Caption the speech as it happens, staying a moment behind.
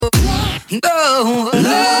Go,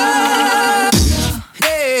 love,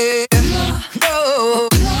 yeah, go,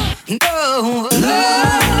 go,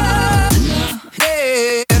 love,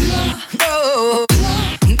 yeah, go,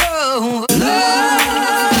 go,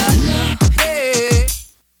 love, yeah,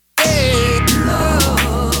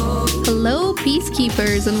 Hello,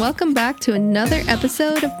 Peacekeepers, and welcome back to another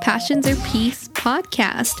episode of Passions or Peace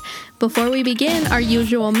podcast. Before we begin, our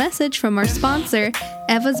usual message from our sponsor,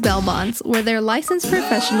 Eva's Bail Bonds, where their licensed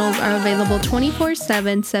professionals are available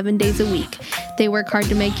 24/7, 7 days a week. They work hard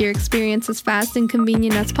to make your experience as fast and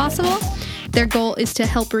convenient as possible. Their goal is to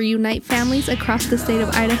help reunite families across the state of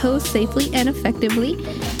Idaho safely and effectively.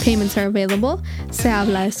 Payments are available. Se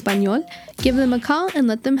habla español. Give them a call and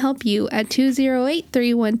let them help you at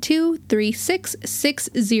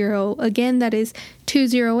 208-312-3660. Again, that is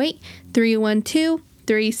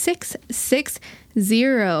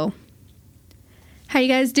 208-312-3660. How you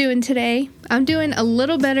guys doing today? I'm doing a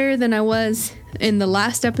little better than I was in the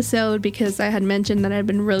last episode because I had mentioned that I'd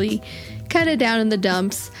been really kind of down in the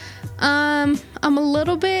dumps. I'm a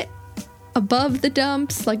little bit above the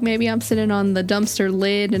dumps, like maybe I'm sitting on the dumpster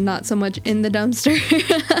lid and not so much in the dumpster.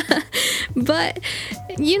 But,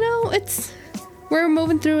 you know, we're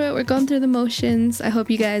moving through it. We're going through the motions. I hope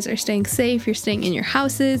you guys are staying safe. You're staying in your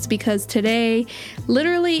houses because today,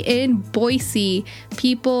 literally in Boise,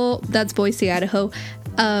 that's Boise, Idaho,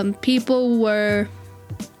 people were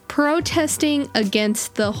protesting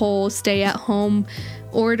against the whole stay-at-home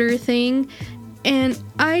order thing. And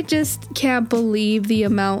I just can't believe the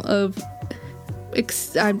amount of,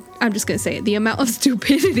 I'm just going to say it, the amount of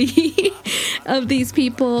stupidity of these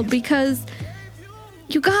people, because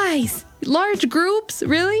you guys, large groups,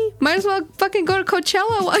 really? Might as well fucking go to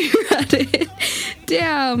Coachella while you're at it.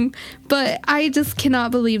 Damn. But I just cannot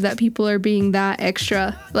believe that people are being that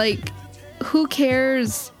extra. Like, who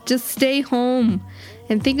cares? Just stay home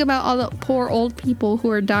and think about all the poor old people who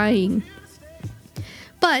are dying.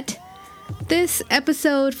 But this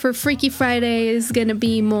episode for Freaky Friday is gonna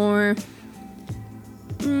be more,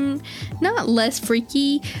 not less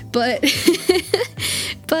freaky, but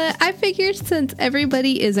but I figured since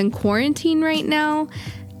everybody is in quarantine right now,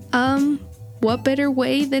 what better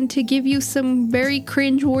way than to give you some very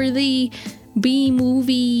cringeworthy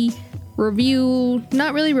B-movie review,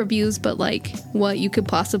 not really reviews, but like what you could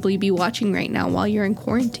possibly be watching right now while you're in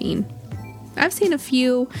quarantine. I've seen a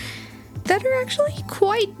few that are actually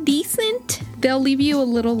quite decent. They'll leave you a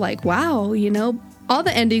little like, wow, you know, all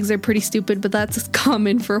the endings are pretty stupid, but that's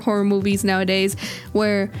common for horror movies nowadays,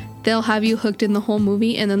 where they'll have you hooked in the whole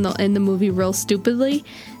movie and then they'll end the movie real stupidly.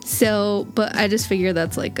 So, but I just figure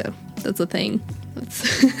that's a thing.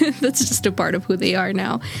 That's just a part of who they are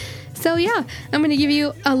now. So yeah, I'm gonna give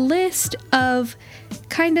you a list of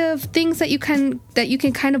kind of things that you can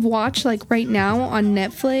kind of watch like right now on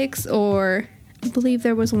Netflix, or I believe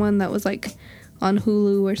there was one that was like on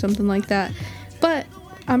Hulu or something like that. But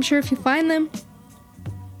I'm sure if you find them,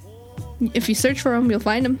 if you search for them, you'll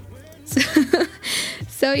find them.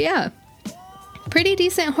 So yeah, pretty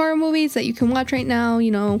decent horror movies that you can watch right now,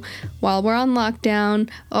 you know, while we're on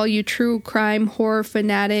lockdown. All you true crime horror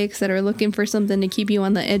fanatics that are looking for something to keep you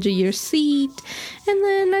on the edge of your seat. And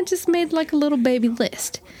then I just made like a little baby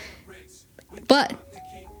list. But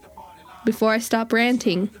before I stop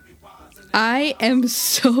ranting, I am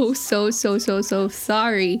so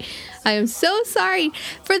sorry. I am so sorry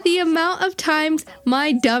for the amount of times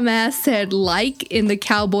my dumbass said like in the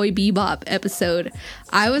Cowboy Bebop episode.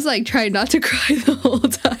 I was like trying not to cry the whole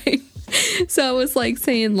time. So I was like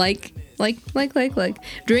saying like.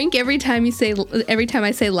 Drink every time I say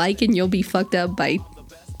like, and you'll be fucked up by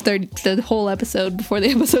the whole episode before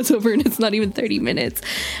the episode's over, and it's not even 30 minutes.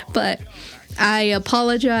 But I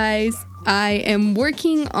apologize. I am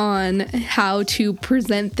working on how to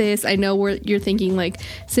present this. I know you're thinking like,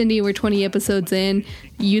 Cindy, we're 20 episodes in.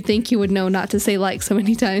 You think you would know not to say like so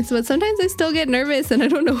many times, but sometimes I still get nervous and I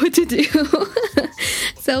don't know what to do.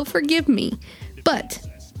 So forgive me. But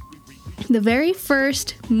the very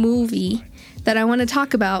first movie that I want to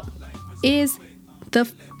talk about is the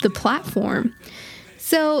Platform.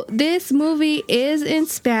 So this movie is in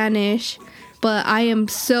Spanish, but I am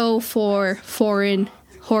so for foreign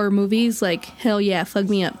horror movies, like hell yeah, fuck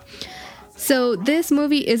me up. So this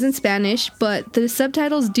movie is in Spanish, but the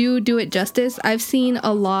subtitles do it justice. I've seen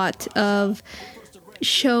a lot of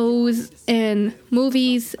shows and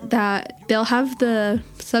movies that they'll have the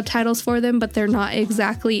subtitles for them, but they're not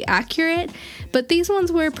exactly accurate. But these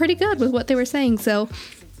ones were pretty good with what they were saying, so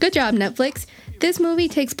good job, Netflix. This movie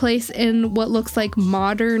takes place in what looks like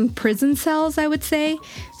modern prison cells, I would say.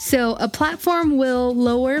 So a platform will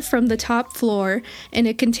lower from the top floor, and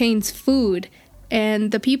it contains food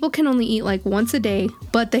and the people can only eat like once a day,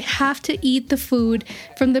 but they have to eat the food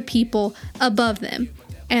from the people above them.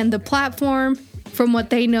 And the platform, from what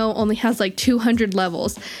they know, only has like 200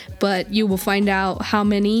 levels, but you will find out how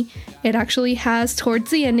many it actually has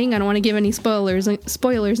towards the ending. I don't want to give any spoilers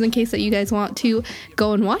in case that you guys want to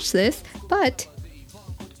go and watch this, but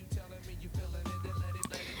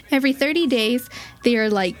every 30 days, they are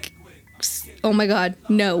like, oh my god,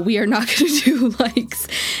 no, we are not going to do likes.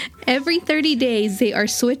 Every 30 days, they are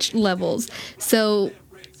switched levels. So,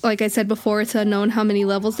 like I said before, it's unknown how many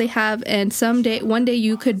levels they have, and one day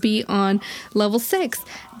you could be on level 6,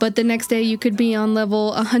 but the next day you could be on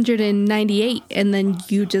level 198, and then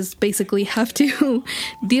you just basically have to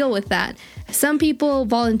deal with that. Some people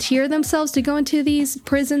volunteer themselves to go into these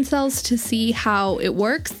prison cells to see how it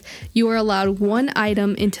works. You are allowed one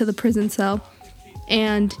item into the prison cell,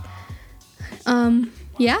 and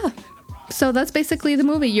yeah. So that's basically the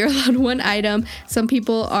movie. You're allowed one item. Some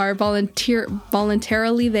people are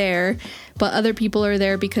voluntarily there, but other people are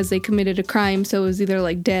there because they committed a crime. So it was either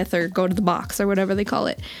like death or go to the box or whatever they call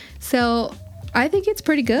it. So I think it's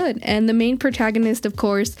pretty good. And the main protagonist, of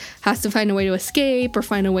course, has to find a way to escape or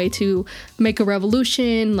find a way to make a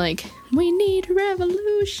revolution. Like, we need a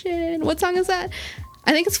revolution. What song is that?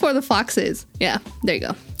 I think it's For the Foxes. Yeah, there you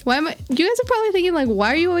go. You guys are probably thinking, like,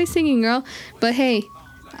 why are you always singing, girl? But hey,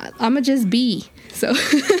 I'ma just be. So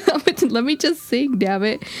let me just sing, damn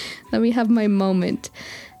it. Let me have my moment.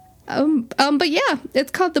 But yeah, it's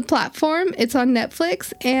called The Platform. It's on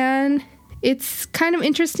Netflix, and it's kind of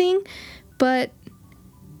interesting, but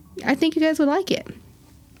I think you guys would like it.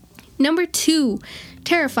 Number 2,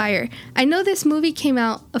 Terrifier. I know this movie came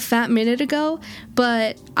out a fat minute ago,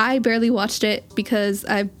 but I barely watched it because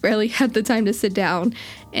I barely had the time to sit down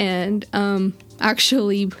and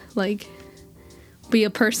actually like be a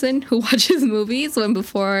person who watches movies, when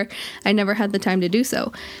before I never had the time to do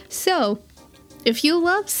so. So if you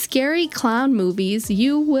love scary clown movies,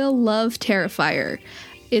 you will love Terrifier.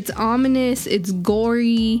 It's ominous, it's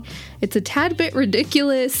gory, it's a tad bit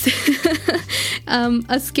ridiculous.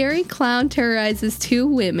 A scary clown terrorizes 2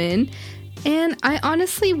 women, and I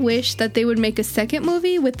honestly wish that they would make a second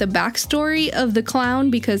movie with the backstory of the clown,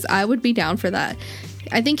 because I would be down for that.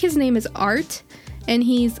 I think his name is Art, and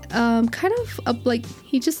he's kind of like,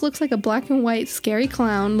 he just looks like a black and white scary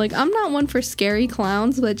clown. Like, I'm not one for scary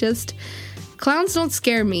clowns, but just clowns don't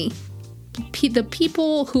scare me. The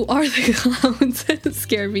people who are the clowns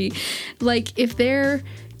scare me. Like, if they're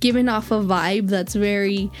giving off a vibe that's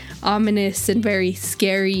very ominous and very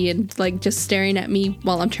scary and like just staring at me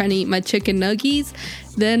while I'm trying to eat my chicken nuggies,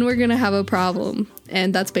 then we're gonna have a problem.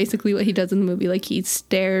 And that's basically what he does in the movie. Like, he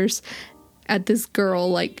stares at this girl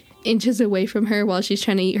like inches away from her while she's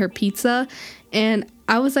trying to eat her pizza. And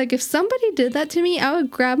I was like, if somebody did that to me, I would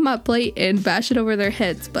grab my plate and bash it over their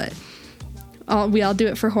heads. But we all do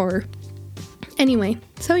it for horror. Anyway,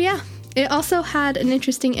 so yeah, it also had an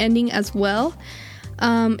interesting ending as well.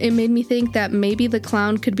 It made me think that maybe the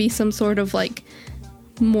clown could be some sort of like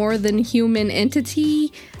more than human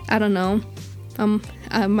entity. I don't know.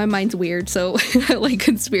 My mind's weird, so I like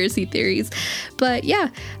conspiracy theories. But yeah,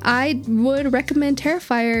 I would recommend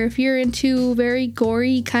Terrifier if you're into very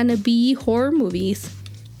gory kind of B horror movies.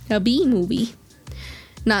 A B movie.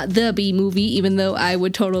 Not the B movie, even though I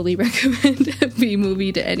would totally recommend a B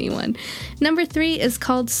movie to anyone. Number 3 is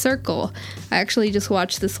called Circle. I actually just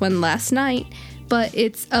watched this one last night, but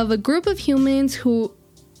it's of a group of humans who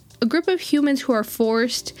are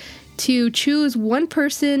forced to choose one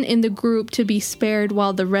person in the group to be spared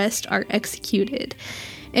while the rest are executed.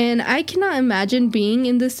 And I cannot imagine being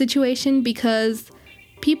in this situation, because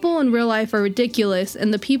people in real life are ridiculous,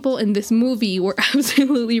 and the people in this movie were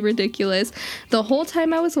absolutely ridiculous. The whole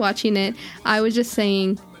time I was watching it, I was just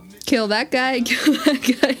saying, kill that guy, kill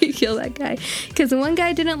that guy, kill that guy. Because one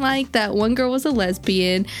guy didn't like that one girl was a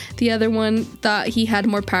lesbian. The other one thought he had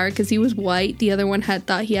more power because he was white. The other one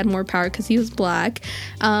thought he had more power because he was black.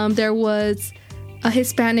 There was a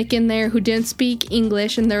Hispanic in there who didn't speak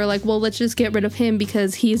English, and they were like, well, let's just get rid of him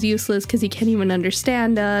because he's useless because he can't even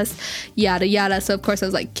understand us, yada yada. So of course I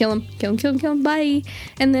was like, kill him, bye.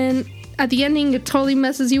 And then at the ending, it totally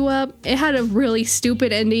messes you up. It had a really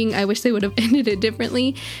stupid ending. I wish they would have ended it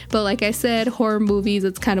differently, but like I said, horror movies,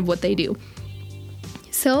 it's kind of what they do.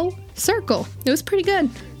 So Circle, it was pretty good,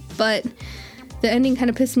 but the ending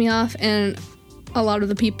kind of pissed me off, and a lot of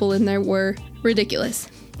the people in there were ridiculous.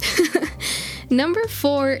 Number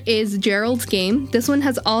 4 is Gerald's Game. This one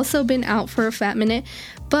has also been out for a fat minute,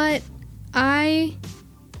 but I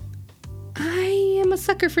am a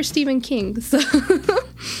sucker for Stephen King, so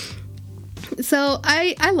So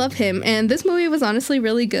I love him, and this movie was honestly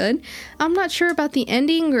really good. I'm not sure about the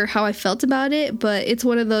ending or how I felt about it, but it's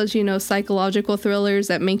one of those, psychological thrillers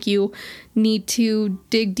that make you need to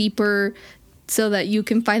dig deeper so that you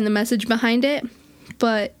can find the message behind it.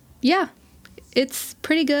 But yeah, it's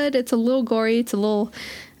pretty good. It's a little gory. It's a little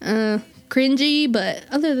cringy, but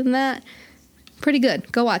other than that, pretty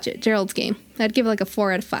good. Go watch it. Gerald's Game. I'd give it like a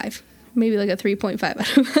 4 out of 5. Maybe like a 3.5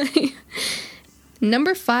 out of 5.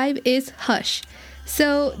 Number 5 is Hush.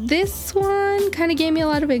 So this one kind of gave me a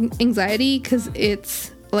lot of anxiety because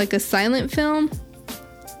it's like a silent film,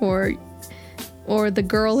 or the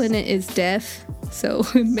girl in it is deaf, so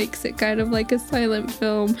it makes it kind of like a silent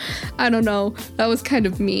film. I don't know. That was kind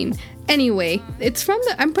of mean. Anyway,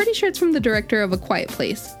 I'm pretty sure it's from the director of A Quiet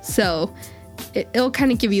Place, so it'll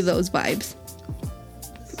kind of give you those vibes.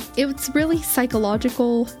 It's really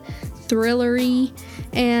psychological, thrillery,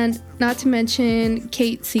 and not to mention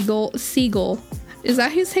Kate Siegel. Is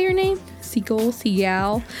that how you say her name?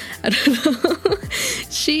 Seagal? I don't know.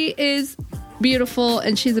 She is beautiful,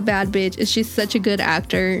 and she's a bad bitch, and she's such a good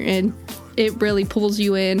actor, and it really pulls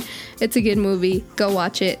you in. It's a good movie. Go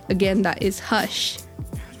watch it. Again, that is Hush.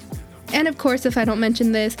 And of course, if I don't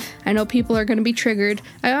mention this, I know people are going to be triggered.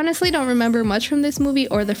 I honestly don't remember much from this movie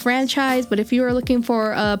or the franchise, but if you are looking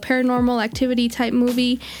for a paranormal activity type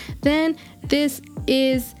movie, then this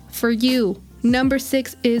is for you. Number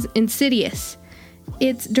 6 is Insidious.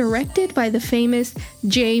 It's directed by the famous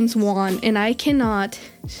James Wan, and I cannot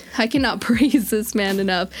praise this man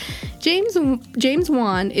enough. James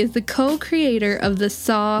Wan is the co-creator of the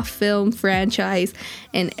Saw film franchise,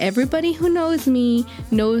 and everybody who knows me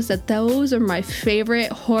knows that those are my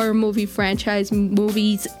favorite horror movie franchise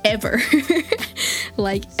movies ever.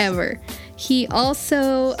 Like ever. He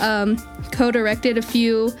also co-directed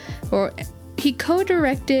he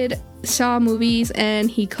co-directed Saw movies, and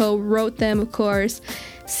he co-wrote them, of course.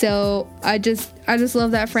 So I just love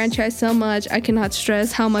that franchise so much. I cannot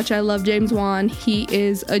stress how much I love James Wan. He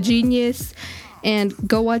is a genius. And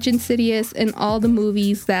go watch Insidious and all the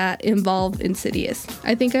movies that involve Insidious.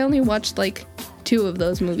 I think I only watched like 2 of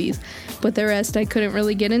those movies, but the rest I couldn't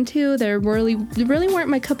really get into. They really weren't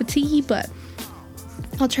my cup of tea, but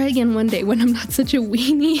I'll try again one day when I'm not such a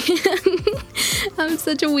weenie. I'm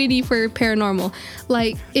such a weenie for paranormal.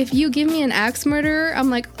 Like, if you give me an axe murderer, I'm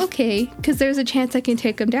like, okay, because there's a chance I can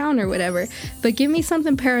take him down or whatever. But give me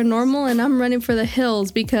something paranormal and I'm running for the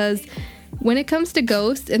hills, because when it comes to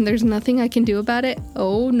ghosts and there's nothing I can do about it,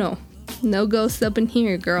 oh no. No ghosts up in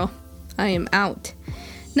here, girl. I am out.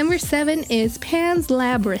 Number 7 is Pan's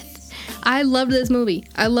Labyrinth. I love this movie.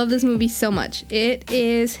 I love this movie so much. It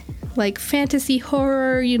is like fantasy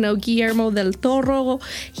horror, Guillermo del Toro.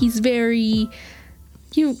 He's very,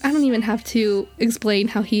 I don't even have to explain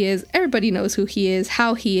how he is. Everybody knows who he is,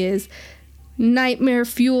 how he is. Nightmare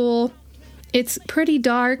fuel. It's pretty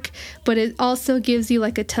dark, but it also gives you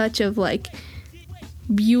like a touch of like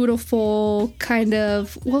beautiful kind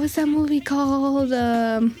of, what was that movie called?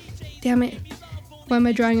 Damn it. Why am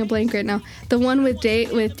I drawing a blank right now? The one with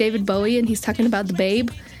David Bowie, and he's talking about the Babe.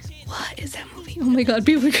 What is that movie? Oh my god,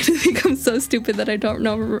 people are gonna think I'm so stupid that I don't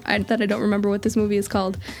remember what this movie is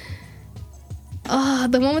called.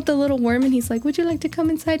 The one with the little worm, and he's like, "Would you like to come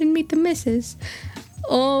inside and meet the missus?"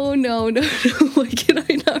 Oh no. Why can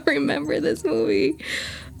I not remember this movie?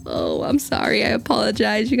 Oh, I'm sorry. I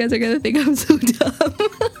apologize. You guys are gonna think I'm so dumb.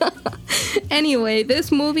 Anyway,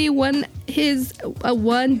 this movie won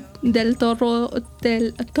Del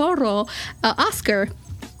Toro Oscar.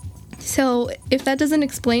 So if that doesn't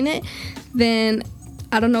explain it, then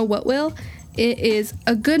I don't know what will. It is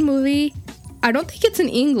a good movie. I don't think it's in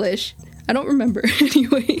English. I don't remember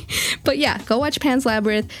anyway. But yeah, go watch Pan's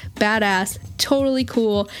Labyrinth. Badass. Totally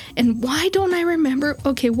cool. And why don't I remember?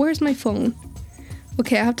 Okay, where's my phone?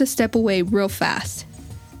 Okay, I have to step away real fast,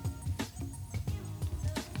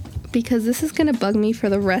 because this is gonna bug me for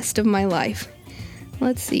the rest of my life.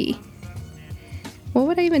 Let's see. What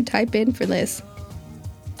would I even type in for this?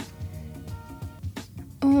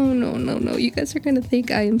 Oh, no. You guys are gonna think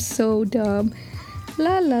I am so dumb.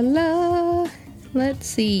 La la la. Let's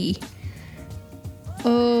see.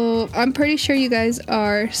 Oh, I'm pretty sure you guys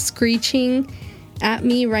are screeching at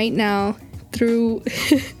me right now through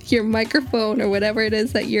your microphone or whatever it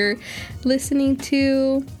is that you're listening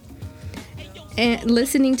to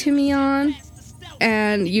me on,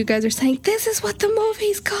 and you guys are saying, "This is what the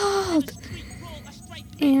movie's called."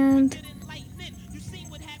 And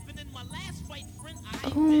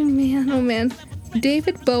oh man,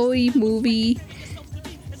 David Bowie movie.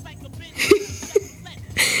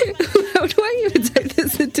 How do I even type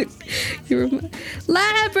this into your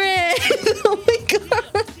Labyrinth? Oh my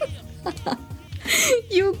god.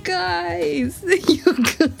 You guys.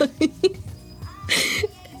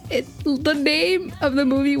 The name of the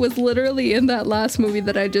movie was literally in that last movie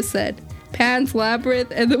that I just said. Pan's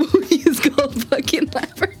Labyrinth, and the movie is called fucking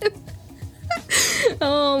Labyrinth.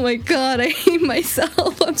 Oh my god, I hate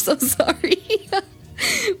myself. I'm so sorry.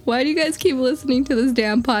 Why do you guys keep listening to this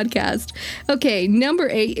damn podcast? Okay, number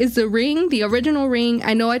 8 is The Ring, the original Ring.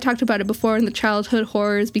 I know I talked about it before in the childhood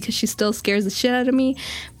horrors because she still scares the shit out of me,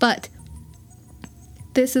 but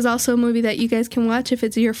this is also a movie that you guys can watch if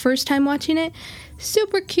it's your first time watching it.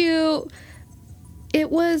 Super cute. It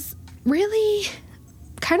was really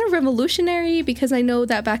kind of revolutionary because I know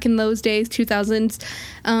that back in those days, 2000s,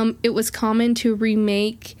 it was common to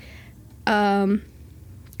remake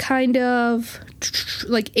kind of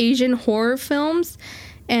like Asian horror films,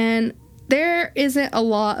 and there isn't a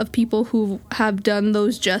lot of people who have done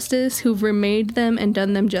those justice, who've remade them and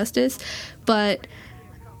done them justice, but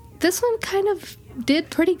this one kind of did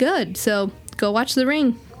pretty good, so go watch The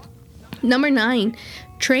Ring. Number 9,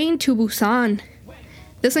 Train to Busan.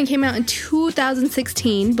 This one came out in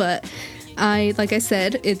 2016, but like I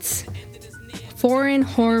said, it's foreign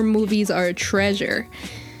horror movies are a treasure.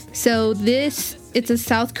 So it's a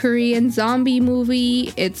South Korean zombie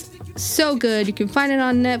movie. It's so good. You can find it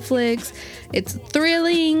on Netflix. It's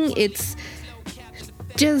thrilling. It's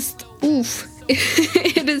just, oof.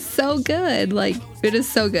 It is so good. Like, it is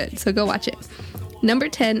so good. So go watch it. Number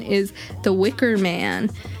 10 is The Wicker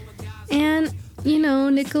Man. And, you know,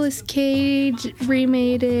 Nicolas Cage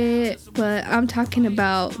remade it, but I'm talking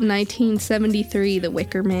about 1973, The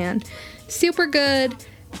Wicker Man. Super good.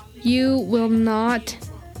 You will not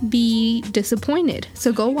be disappointed.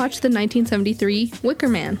 So go watch the 1973 Wicker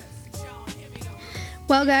Man.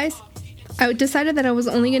 Well, guys, I decided that I was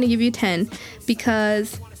only going to give you 10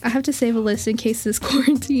 because I have to save a list in case this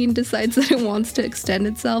quarantine decides that it wants to extend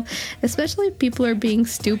itself, especially if people are being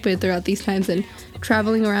stupid throughout these times and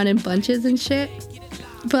traveling around in bunches and shit.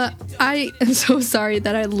 But I am so sorry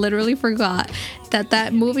that I literally forgot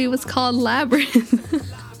that movie was called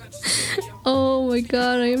Labyrinth. Oh my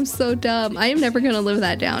god, I am so dumb. I am never gonna live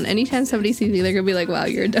that down. Anytime somebody sees me, they're gonna be like, wow,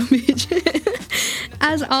 you're a dumb bitch.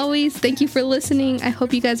 As always, thank you for listening. I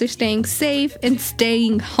hope you guys are staying safe and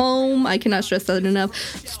staying home. I cannot stress that enough.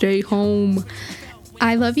 Stay home.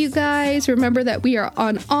 I love you guys. Remember that we are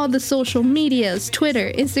on all the social medias,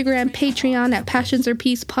 Twitter, Instagram, Patreon at Passions or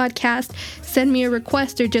Peace Podcast. Send me a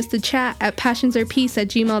request or just a chat at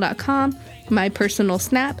passionsorpeace@gmail.com. My personal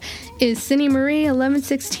snap is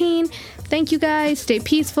CindyMarie1116. Thank you guys. Stay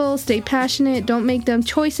peaceful, stay passionate. Don't make dumb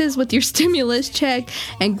choices with your stimulus check,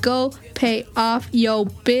 and go pay off your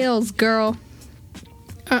bills, girl.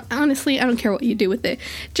 Honestly, I don't care what you do with it.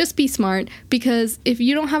 Just be smart, because if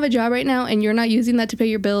you don't have a job right now and you're not using that to pay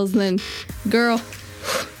your bills, then girl,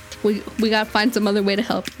 we gotta find some other way to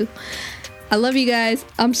help you. I love you guys.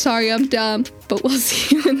 I'm sorry I'm dumb, but we'll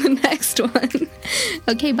see you in the next one.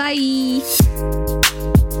 Okay, bye.